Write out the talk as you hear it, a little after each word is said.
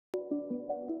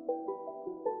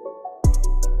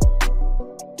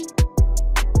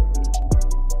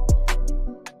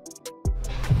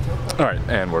All right,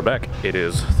 and we're back. It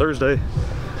is Thursday.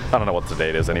 I don't know what the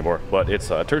date is anymore, but it's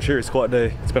tertiary squat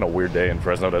day. It's been a weird day in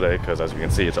Fresno today because, as you can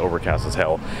see, it's overcast as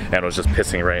hell, and it was just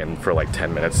pissing rain for like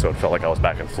 10 minutes, so it felt like I was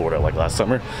back in Florida like last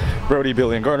summer. Brody,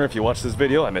 Billy, and Garner, if you watch this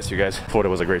video, I miss you guys. Florida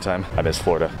was a great time. I miss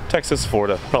Florida. Texas,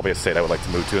 Florida, probably a state I would like to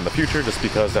move to in the future just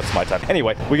because that's my time.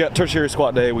 Anyway, we got tertiary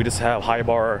squat day. We just have high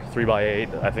bar,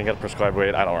 3x8, I think at prescribed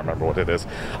weight. I don't remember what it is.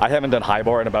 I haven't done high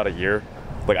bar in about a year.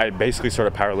 Like, I basically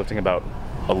started powerlifting about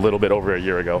a little bit over a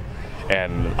year ago,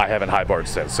 and I haven't high barred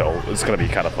since, so it's gonna be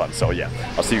kind of fun. So yeah,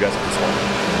 I'll see you guys on this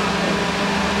one.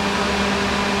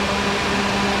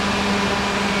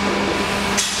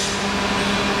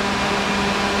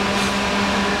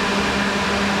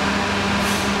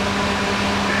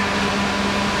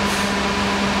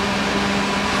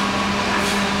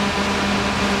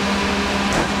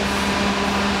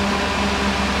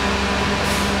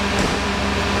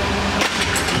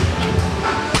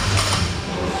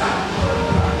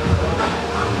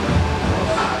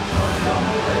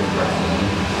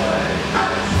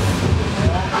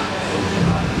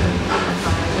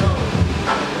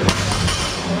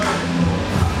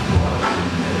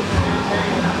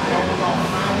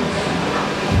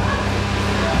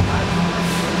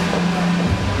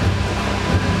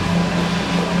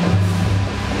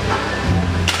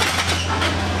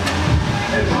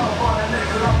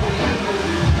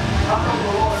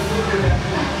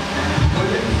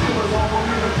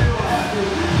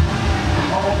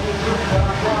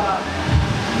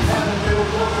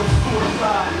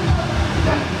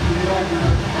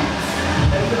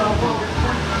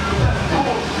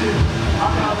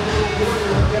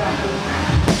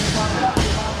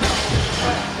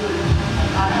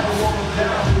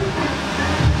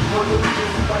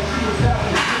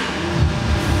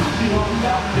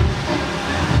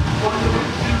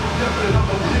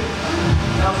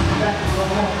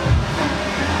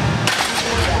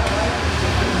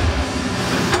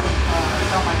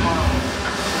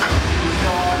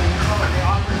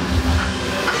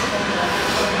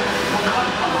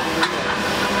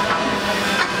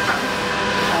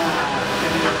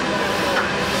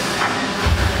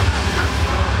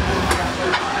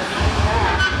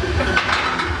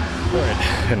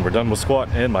 And we're done with squat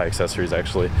and my accessories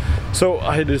actually. So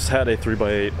I just had a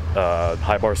 3x8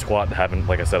 high bar squat.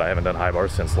 Like I said, I haven't done high bar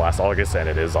since last August, and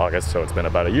it is August, so it's been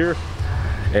about a year.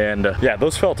 And yeah,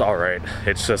 those felt all right.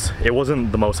 It's just, it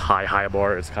wasn't the most high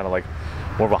bar. It's kind of like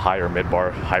more of a higher mid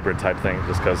bar hybrid type thing,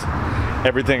 just because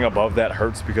everything above that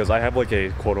hurts because I have like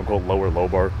a quote unquote lower low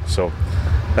bar. So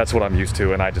that's what I'm used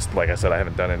to. And I just, like I said, I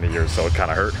haven't done it in a year, so it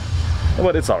kind of hurt,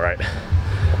 but it's all right.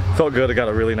 Felt good. I got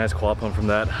a really nice quad pump from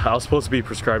that. I was supposed to be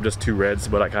prescribed just 2 reds,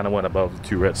 but I kind of went above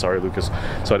 2 reds. Sorry, Lucas.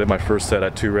 So I did my first set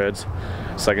at 2 reds,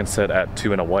 second set at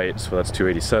 2 and a white, so that's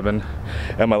 287.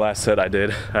 And my last set I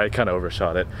kind of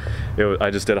overshot it.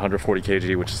 I just did 140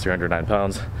 kg, which is 309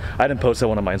 pounds. I didn't post that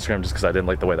one on my Instagram just because I didn't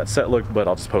like the way that set looked, but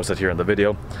I'll just post it here in the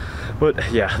video.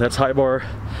 But yeah, that's high bar.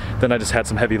 Then I just had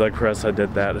some heavy leg press. I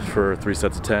did that for 3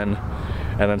 sets of 10.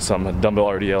 And then some dumbbell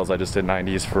RDLs. I just did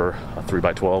 90s for a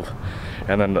 3x12.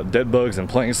 And then dead bugs and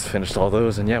planks, finished all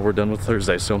those, and yeah, we're done with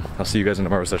Thursday, so I'll see you guys in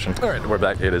tomorrow's session. All right, we're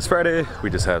back. It is Friday. We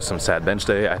just have some sad bench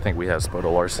day. I think we have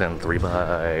Spoto Larsen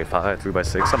 3x5,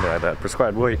 3x6, something like that.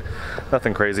 Prescribed weight,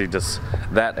 nothing crazy, just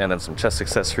that and then some chest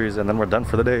accessories, and then we're done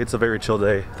for the day. It's a very chill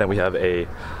day. Then we have a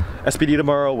SBD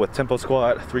tomorrow with tempo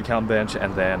squat, 3 count bench,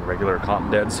 and then regular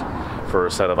comp deads for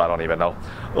a set of, I don't even know.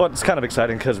 Well, it's kind of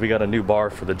exciting because we got a new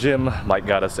bar for the gym. Mike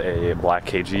got us a black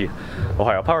KG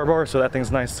Ohio power bar, so that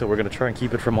thing's nice. So we're gonna try and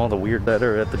keep it from all the weird that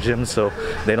are at the gym so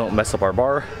they don't mess up our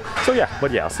bar. So yeah,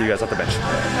 but yeah, I'll see you guys at the bench.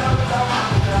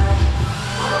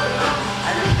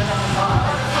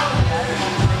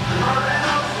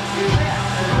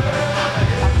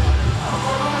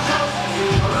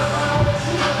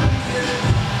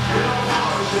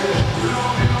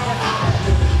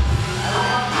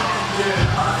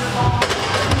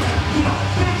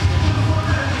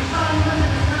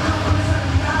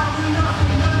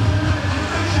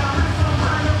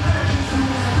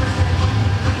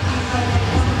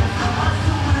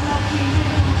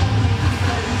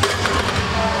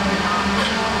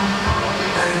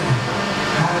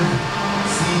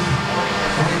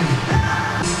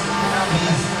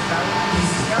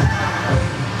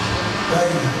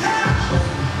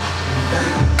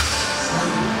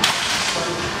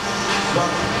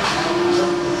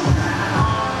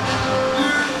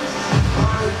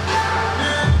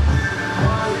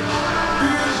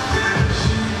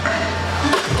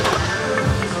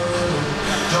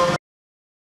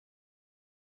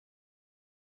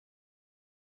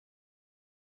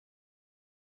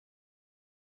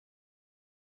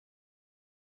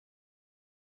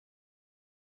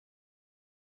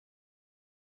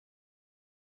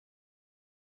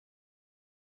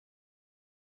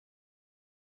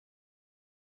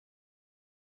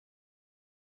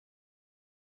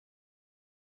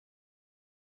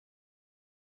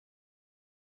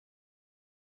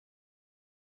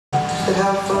 Hey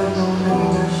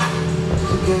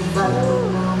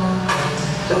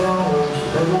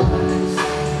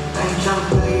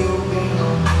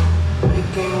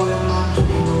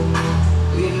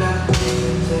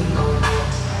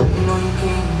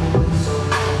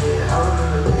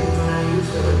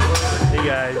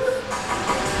guys.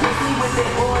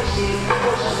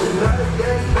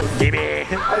 Gimme.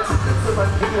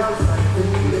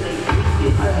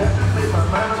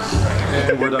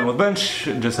 And we're done with bench.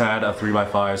 Just had a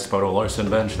 3x5 Spoto Larsen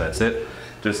bench, that's it.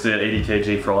 Just did 80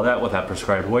 kg for all that with that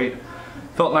prescribed weight.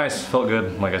 Felt nice, felt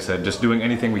good. Like I said, just doing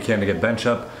anything we can to get bench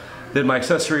up. Did my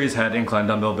accessories, had incline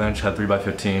dumbbell bench, had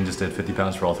 3x15, just did 50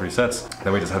 pounds for all 3 sets.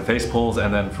 Then we just had face pulls,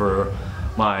 and then for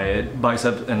my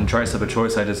bicep and tricep of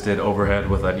choice, I just did overhead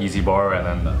with an easy bar and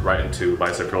then right into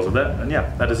bicep curls with that. And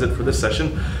yeah, that is it for this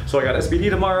session. So I got SBD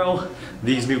tomorrow.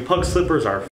 These new pug slippers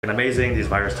are amazing. These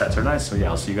virus tats are nice. So yeah,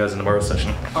 I'll see you guys in tomorrow's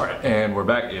session. All right, and we're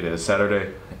back. It is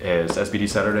Saturday. It's SBD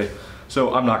Saturday.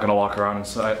 So I'm not gonna walk around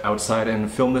outside and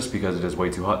film this because it is way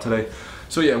too hot today.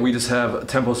 So yeah, we just have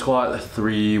tempo squat,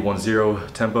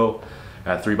 3-1-0 tempo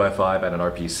at 3x5 at an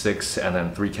RP6, and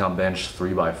then 3 count bench,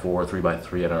 3x4,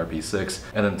 3x3 at an RP6,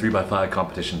 and then 3x5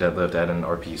 competition deadlift at an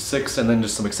RP6, and then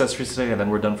just some accessories today, and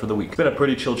then we're done for the week. It's been a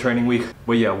pretty chill training week,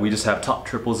 but yeah, we just have top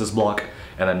triples this block,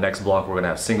 and then next block we're gonna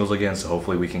have singles again, so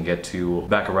hopefully we can get to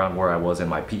back around where I was in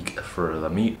my peak for the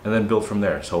meet, and then build from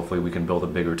there. So hopefully we can build a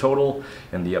bigger total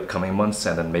in the upcoming months,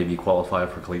 and then maybe qualify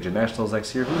for collegiate nationals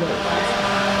next year. Who knows?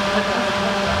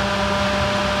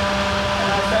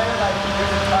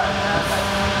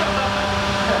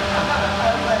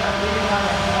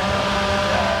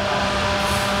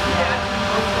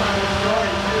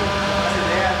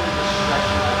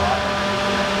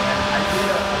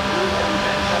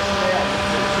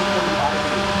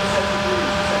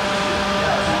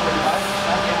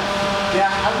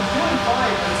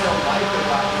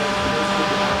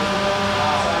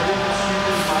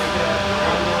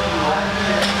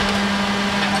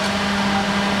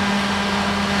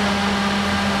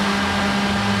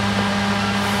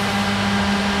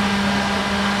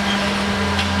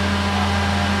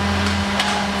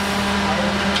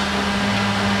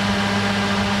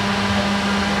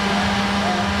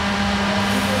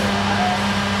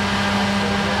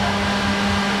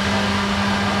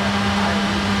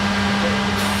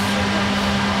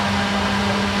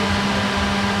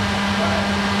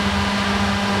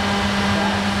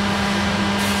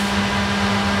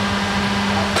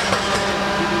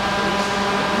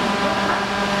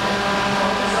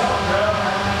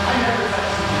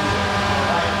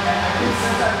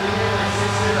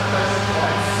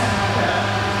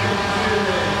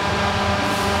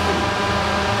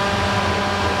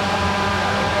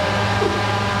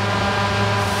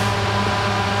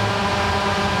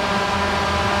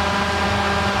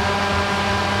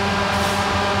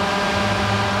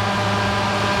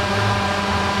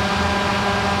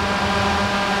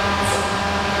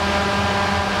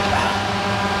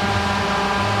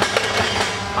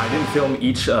 Film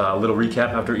each little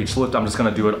recap after each lift. I'm just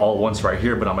gonna do it all once right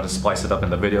here, but I'm gonna splice it up in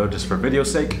the video just for video's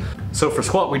sake. So for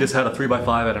squat, we just had a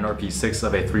 3x5 at an RP6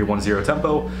 of a 3-1-0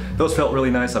 tempo. Those felt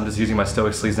really nice. I'm just using my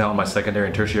stoic sleeves now on my secondary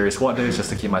and tertiary squat days just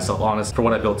to keep myself honest for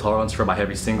when I build tolerance for my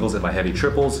heavy singles and my heavy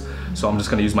triples. So I'm just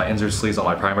gonna use my insert sleeves on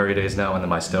my primary days now and then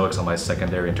my stoics on my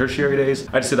secondary and tertiary days.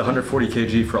 I just did 140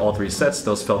 kg for all 3 sets.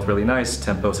 Those felt really nice.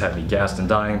 Tempos had me gassed and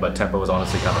dying, but tempo was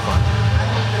honestly kind of fun.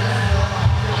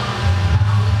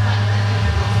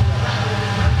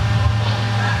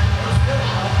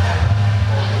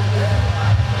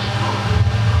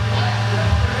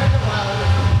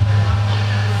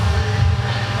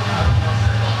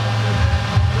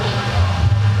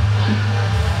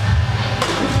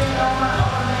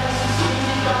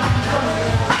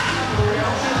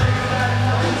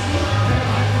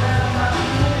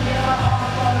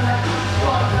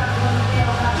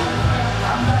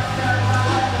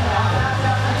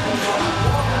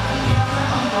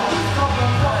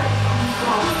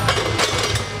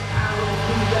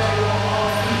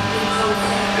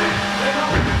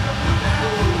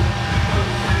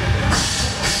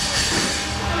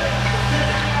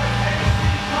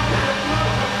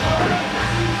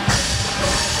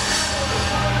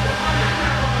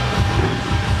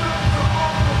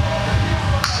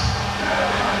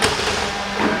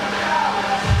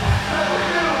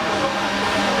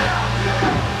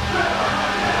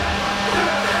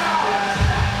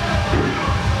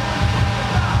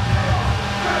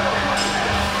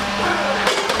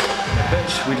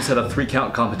 We just had a 3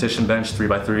 count competition bench,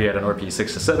 3x3 at an RP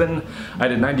 6-7. I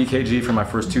did 90 kg for my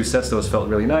first 2 sets, those felt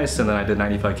really nice, and then I did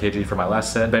 95 kg for my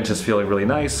last set. Bench is feeling really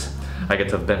nice. I get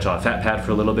to bench on a fat pad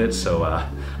for a little bit, so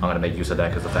I'm gonna make use of that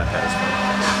because the fat pad is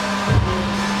fun.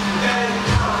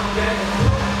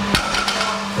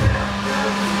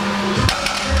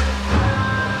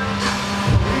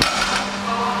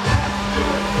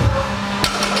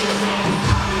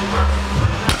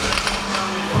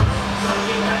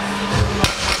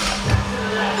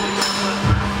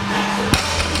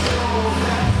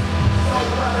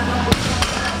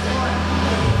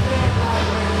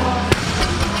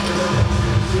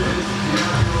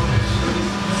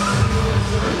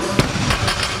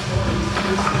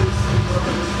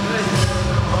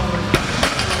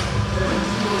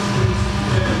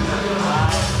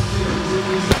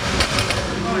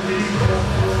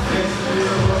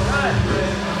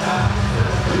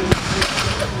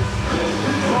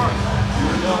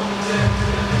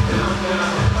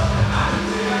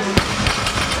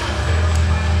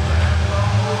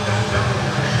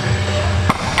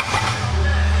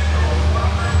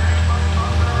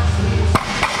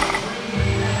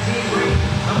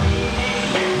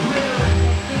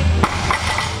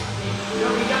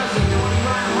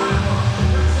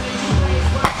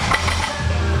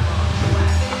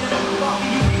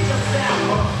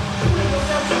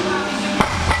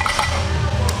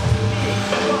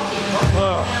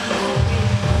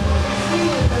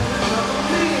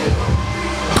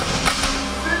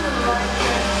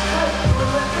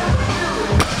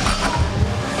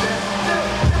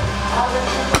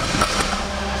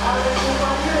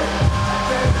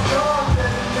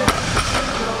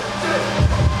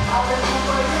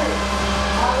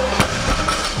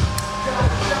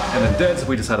 Deads,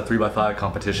 we just had a 3x5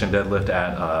 competition deadlift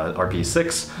at RP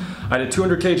 6. I did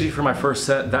 200 kg for my first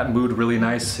set. That moved really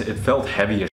nice. It felt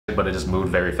heavy as shit, but it just moved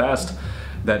very fast.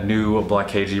 That new black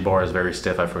kg bar is very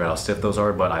stiff. I forgot how stiff those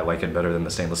are, but I like it better than the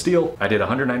stainless steel. I did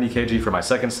 190 kg for my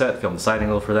second set, filmed the side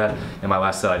angle for that. And my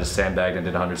last set I just sandbagged and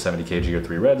did 170 kg or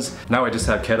 3 reds. Now I just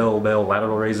have kettlebell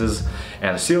lateral raises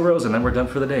and seal rows, and then we're done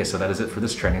for the day. So that is it for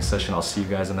this training session. I'll see you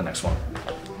guys in the next one.